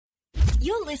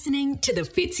You're listening to the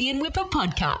Fitzy and Whipper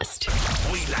podcast.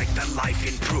 We like the Life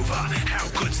Improver. How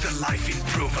good's the Life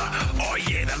Improver? Oh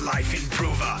yeah, the Life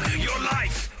Improver. Your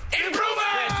Life Improver!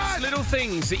 Just little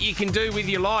things that you can do with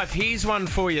your life. Here's one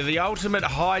for you. The ultimate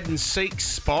hide and seek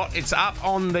spot. It's up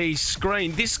on the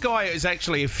screen. This guy is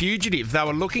actually a fugitive. They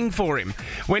were looking for him.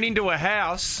 Went into a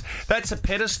house. That's a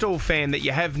pedestal fan that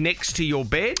you have next to your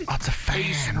bed. Oh, it's a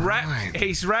fan.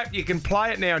 He's wrapped. You can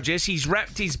play it now, Jess. He's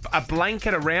wrapped a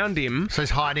blanket around him. So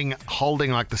he's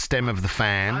holding like the stem of the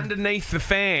fan. Underneath the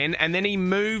fan, and then he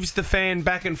moves the fan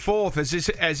back and forth as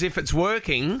if it's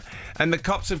working, and the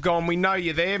cops have gone, "We know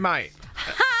you're there, mate."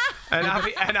 and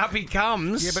up he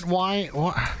comes. Yeah, but why?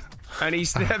 What? And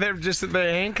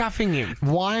they're handcuffing him.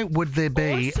 Why would there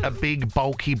be a big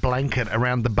bulky blanket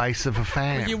around the base of a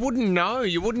fan? You wouldn't know.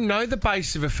 You wouldn't know the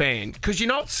base of a fan because you're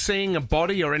not seeing a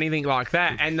body or anything like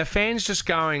that, and the fan's just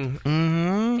going.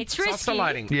 It's risky.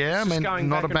 Oscillating. Yeah, It's I going mean,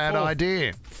 not a back bad and forth.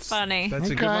 idea. Funny. That's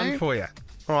a good Okay. one for you.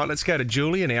 All right, let's go to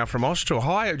Julia now from Austral.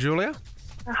 Hi, Julia.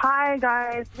 Hi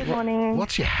guys, good morning.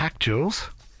 What's your hack, Jules?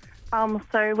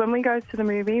 So when we go to the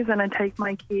movies and I take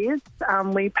my kids,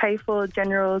 we pay for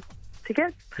general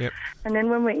tickets. Yep. And then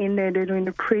when we're in there doing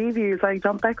the previews, I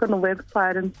jump back on the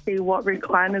website and see what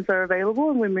recliners are available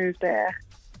and we move there.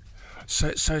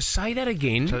 So say that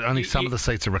again. So only some of the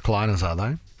seats are recliners, are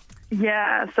they?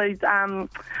 Yeah, so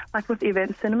like with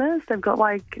Event Cinemas, they've got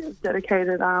like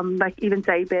dedicated like even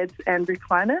day beds and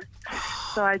recliners.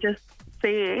 So I just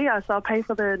see, so I'll pay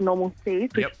for the normal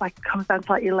seats, which Yep. like comes down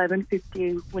to like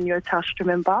 $11.50 when you're attached to a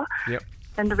member. Yep.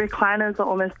 And the recliners are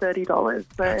almost $30.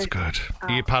 So That's good.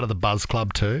 Are you part of the Buzz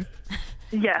Club too?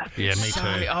 yes. Yeah, me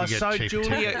too. Oh, You get so cheap Julia,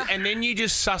 tickets. and then you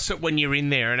just suss it when you're in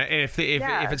there, and if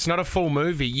Yeah. it's not a full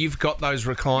movie, you've got those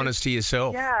recliners to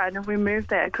yourself. Yeah, and then we move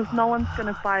there because no one's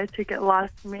going to buy a ticket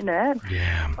last minute.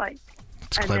 Yeah, Like,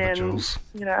 it's and clever, then, Jules.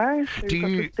 you know, so Do we've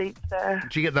you- got the seats there.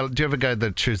 Do you ever go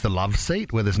choose the love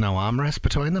seat where there's no armrest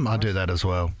between them? I do that as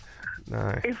well.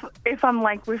 No, If I'm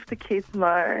like with the kids,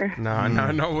 no. no,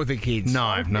 not with the kids.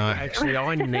 No. Actually,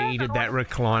 I needed that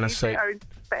recliner Need seat their own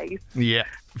space. Yeah.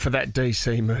 for that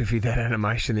DC movie, that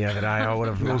animation the other day. I would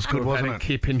have loved good, to have wasn't had it? a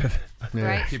kip into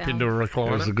Great kip film. into a It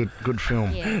was a recliner. good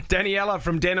film. Yeah. Daniela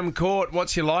from Denham Court,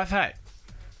 what's your life hack?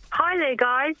 Hi there,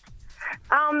 guys.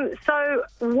 So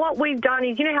what we've done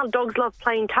is, you know how dogs love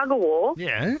playing tug-of-war?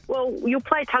 Yeah. Well, you'll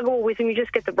play tug-of-war with them. You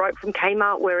just get the rope from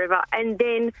Kmart, wherever, and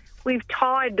then we've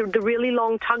tied the really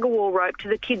long tug-of-war rope to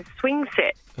the kids' swing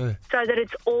set so that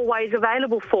it's always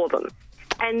available for them.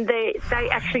 And they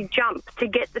actually jump to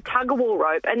get the tug-of-war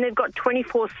rope, and they've got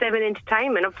 24/7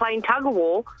 entertainment of playing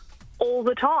tug-of-war all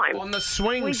the time. On the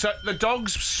swing, so the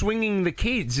dog's swinging the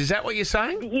kids. Is that what you're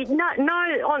saying?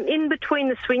 In between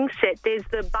the swing set, there's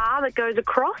the bar that goes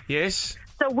across. Yes.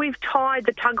 So we've tied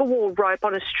the tug-of-war rope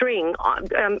on a string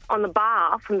on the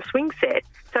bar from the swing set,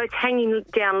 so it's hanging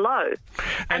down low.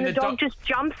 And the dog just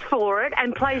jumps for it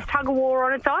and plays tug-of-war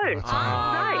on its own.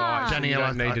 Right. Daniela, You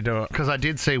don't need to do it. Because I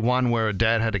did see one where a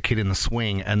dad had a kid in the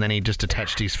swing and then he just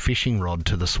attached his fishing rod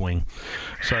to the swing.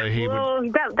 So he would... Well,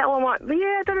 that one might... Yeah,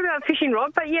 I don't know about a fishing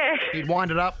rod, but yeah. He'd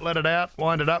wind it up, let it out,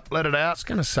 wind it up, let it I out. was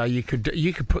going to say you could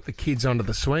put the kids onto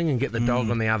the swing and get the dog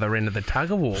on the other end of the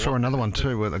tug-of-war. Saw another one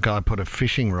too where the guy put a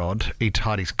fishing rod, he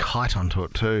tied his kite onto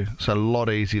it too. So a lot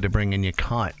easier to bring in your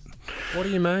kite. What do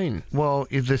you mean? Well,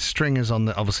 if the string is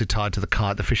obviously tied to the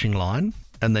kite, the fishing line,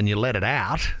 and then you let it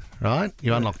out, right?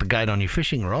 You unlock the gate on your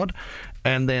fishing rod,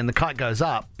 and then the kite goes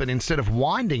up, but instead of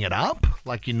winding it up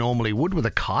like you normally would with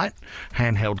a kite,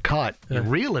 handheld kite, you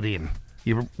reel it in.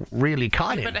 You reel your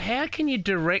kite in. But how can you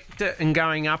direct it and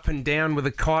going up and down with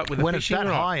a kite with a When it's fishing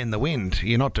that rod? high in the wind,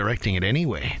 you're not directing it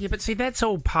anywhere. Yeah, but see, that's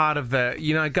all part of the,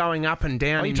 going up and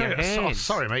down in your hands.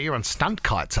 Sorry, mate, you're on stunt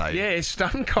kites, are you? Yeah,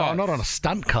 stunt kite. I'm not on a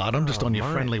stunt kite, I'm just on your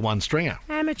mate. friendly one-stringer.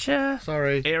 Amateur.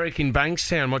 Sorry. Eric in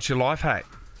Bankstown, what's your life hack?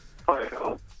 Hi.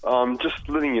 Just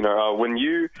letting you know, when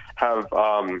you have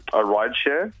a ride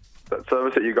share, that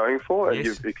service that you're going for, and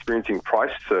Yes. you're experiencing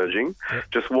price surging,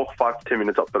 just walk 5 to 10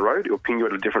 minutes up the road. It'll ping you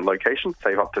at a different location,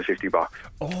 save up to $50.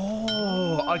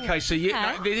 Oh, okay. So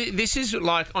this is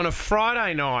like on a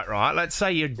Friday night, right? Let's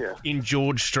say you're in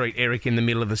George Street, Eric, in the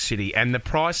middle of the city, and the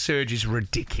price surge is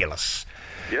ridiculous.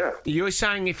 Yeah. You're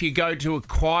saying if you go to a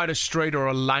quieter street or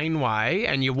a laneway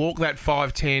and you walk that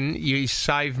 5-10, you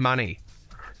save money.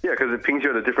 Yeah, because it pings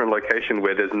you at a different location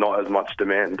where there's not as much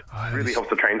demand. Really helps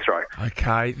the train strike.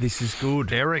 Okay, this is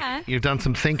good. Eric, you've done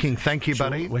some thinking. Thank you,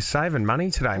 buddy. We're saving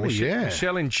money today. Oh, yeah.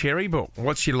 Michelle in Cherrybrook,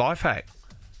 what's your life hack?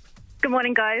 Good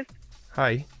morning, guys.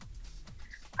 Hey.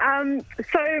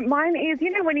 So mine is,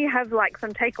 when you have like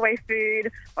some takeaway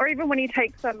food, or even when you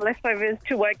take some leftovers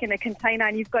to work in a container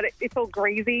and you've got it's all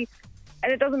greasy,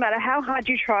 And it doesn't matter how hard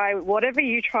you try, whatever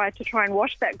you try to try and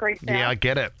wash that grease out. Yeah, I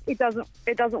get it. It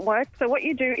doesn't work. So what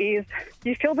you do is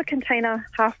you fill the container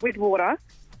half with water,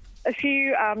 a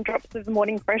few drops of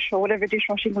Morning Fresh or whatever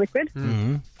dishwashing liquid,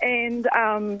 and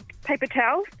paper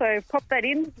towel. So pop that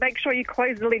in. Make sure you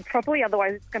close the lid properly,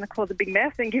 otherwise it's going to cause a big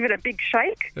mess. And give it a big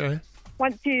shake. Yeah.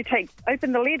 Once you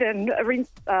open the lid and rinse,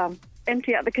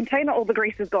 empty out the container, all the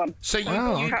grease is gone. So you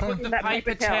okay. put the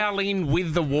paper towel in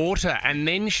with the water and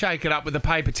then shake it up with the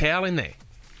paper towel in there?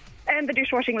 And the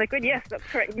dishwashing liquid, yes, that's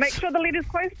correct. Make sure the lid is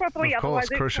closed properly. Of course, otherwise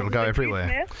crucial. it Go causes a grease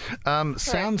everywhere. mess.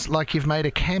 Sounds like you've made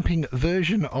a camping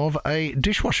version of a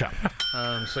dishwasher.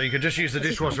 So you could just use the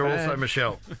dishwasher also,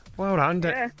 Michelle. Well done.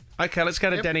 Yeah. Okay, let's go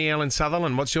to Danielle in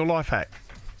Sutherland. What's your life hack?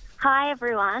 Hi,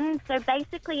 everyone. So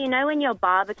basically, when you're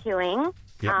barbecuing,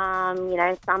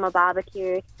 summer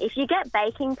barbecue, if you get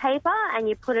baking paper and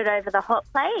you put it over the hot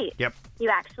plate, you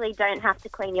actually don't have to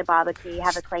clean your barbecue. You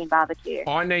have a clean barbecue.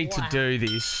 I need to do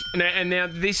this. Now,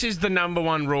 this is the number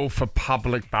one rule for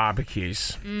public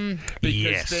barbecues.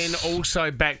 Because then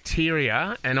also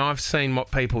bacteria, and I've seen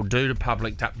what people do to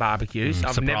public barbecues.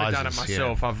 I've never done it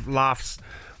myself. I've laughed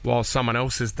while someone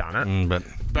else has done it.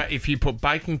 But if you put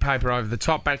baking paper over the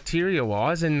top,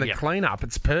 bacteria-wise, and the clean-up,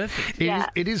 it's perfect.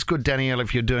 It is good, Danielle,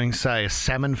 if you're doing, say, a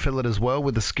salmon fillet as well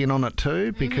with the skin on it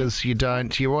too, because you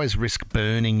always risk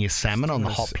burning your salmon on the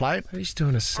hot plate. Who's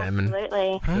doing a salmon?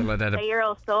 Absolutely. Fillet at So you're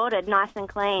all sorted, nice and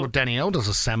clean. Well, Danielle does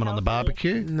a salmon on the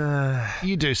barbecue. No.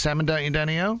 You do salmon, don't you,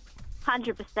 Danielle?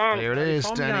 100%. There it is,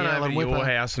 If I'm going Danielle over and to your Whipper.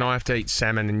 house and I have to eat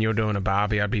salmon and you're doing a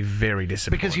barbie, I'd be very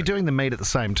disappointed. Because you're doing the meat at the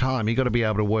same time. You've got to be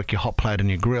able to work your hot plate and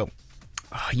your grill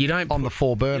You don't on the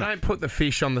four You burner. don't put the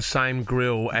fish on the same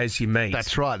grill as your meat.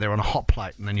 That's right. They're on a hot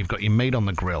plate, and then you've got your meat on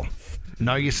the grill.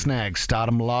 Know your snags. Start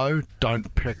them low.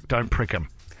 Don't prick them.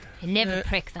 Never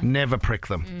prick them. Never prick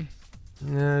them.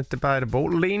 Debatable.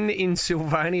 Lynn in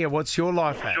Sylvania, what's your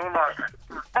life hack?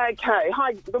 Okay.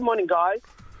 Hi. Good morning, guys.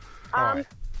 Hi.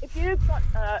 If you've got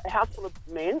a house full of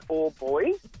men or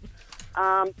boys,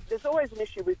 there's always an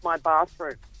issue with my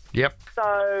bathroom. Yep.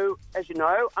 So, as you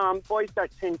know, boys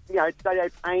don't they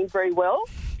don't aim very well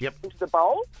into the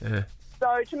bowl. Yeah.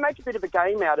 So, to make a bit of a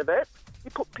game out of it,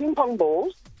 you put ping pong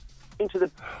balls into the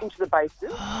basin,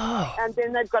 and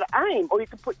then they've got to aim. Or you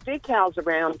can put decals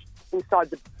around inside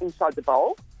the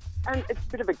bowl. And it's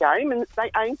a bit of a game, and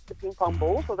they aim for the ping pong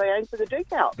balls or they aim for the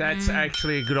decal. That's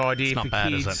actually a good idea It's for not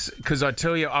bad, is kids. Because I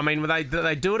tell you, I mean, they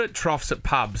do it at troughs at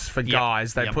pubs for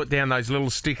guys. They put down those little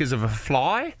stickers of a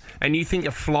fly, and you think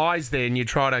a fly's there, and you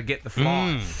try to get the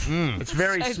fly. It's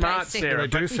very So smart, basic. Sarah. They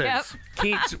do but sense.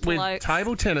 Kids with Blokes.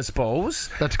 table tennis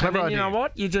balls. That's a clever and then, idea. You know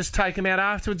what? You just take them out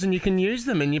afterwards, and you can use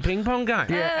them in your ping pong game.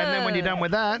 Yeah, and then when you're done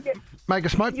with that, make a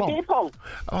smoke Your beer bomb. pong.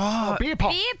 Oh, beer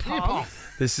pong. Beer pong.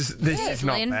 This is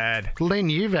not Lynn. bad. Lynn,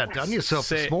 you've outdone yourself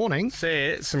this morning.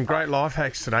 Sarah, some great life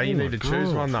hacks today. You Oh, need to my choose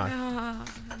God. one, though.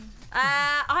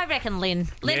 I reckon Lynn.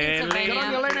 Lynn in Yeah, Lynn. Sylvania. Good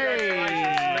on you, Lenny.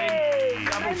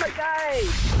 Hey, my day.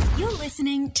 You're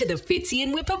listening to the Fitzy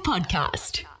and Whipper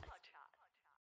podcast.